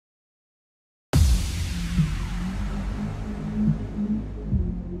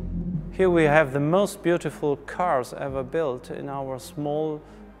Here we have the most beautiful cars ever built in our small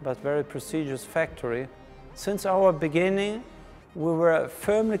but very prestigious factory. Since our beginning, we were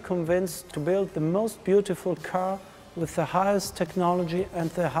firmly convinced to build the most beautiful car with the highest technology and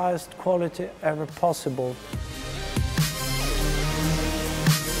the highest quality ever possible.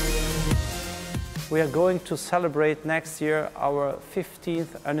 We are going to celebrate next year our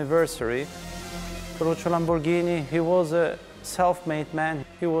 15th anniversary. Ferruccio Lamborghini, he was a self-made man.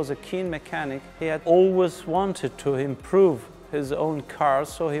 He was a keen mechanic. He had always wanted to improve his own car,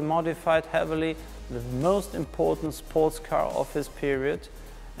 so he modified heavily the most important sports car of his period.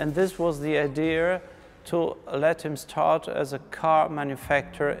 And this was the idea to let him start as a car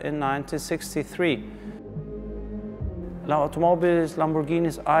manufacturer in 1963. L'automobile is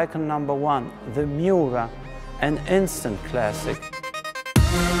Lamborghini's icon number one, the Miura, an instant classic.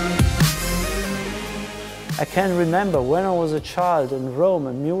 I can remember when I was a child in Rome,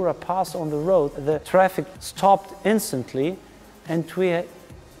 a Miura passed on the road, the traffic stopped instantly, and we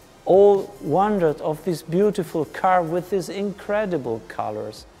all wondered of this beautiful car with these incredible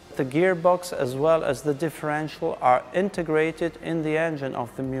colors. The gearbox as well as the differential are integrated in the engine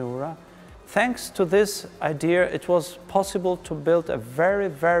of the Miura. Thanks to this idea, it was possible to build a very,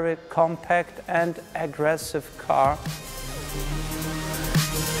 very compact and aggressive car.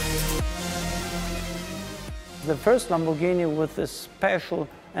 The first Lamborghini with this special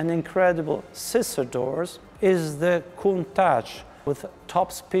and incredible scissor doors is the Countach with a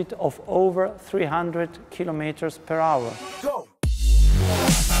top speed of over 300 kilometers per hour. Go!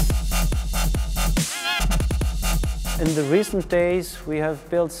 In the recent days, we have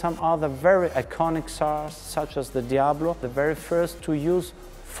built some other very iconic cars, such as the Diablo, the very first to use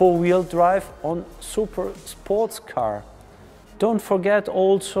four-wheel drive on super sports car. Don't forget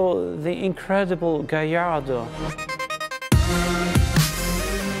also the incredible Gallardo.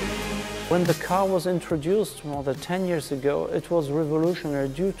 When the car was introduced more than 10 years ago, it was revolutionary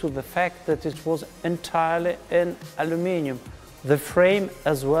due to the fact that it was entirely in aluminium, the frame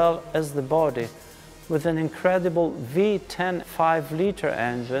as well as the body, with an incredible V10 5-liter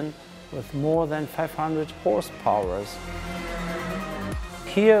engine with more than 500 horsepower.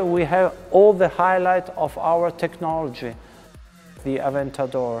 Here we have all the highlight of our technology. The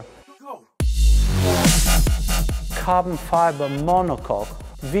Aventador. Go. Carbon fiber monocoque,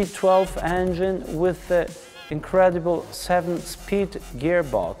 V12 engine with the incredible 7-speed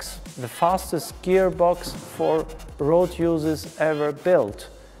gearbox, the fastest gearbox for road uses ever built.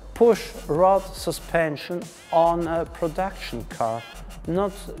 Push rod suspension on a production car,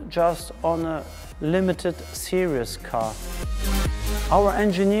 not just on a limited series car. Our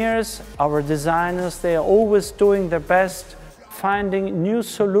engineers, our designers, they are always doing their best finding new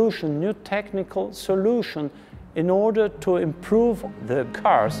solution, new technical solution in order to improve the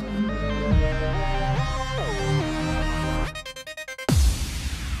cars.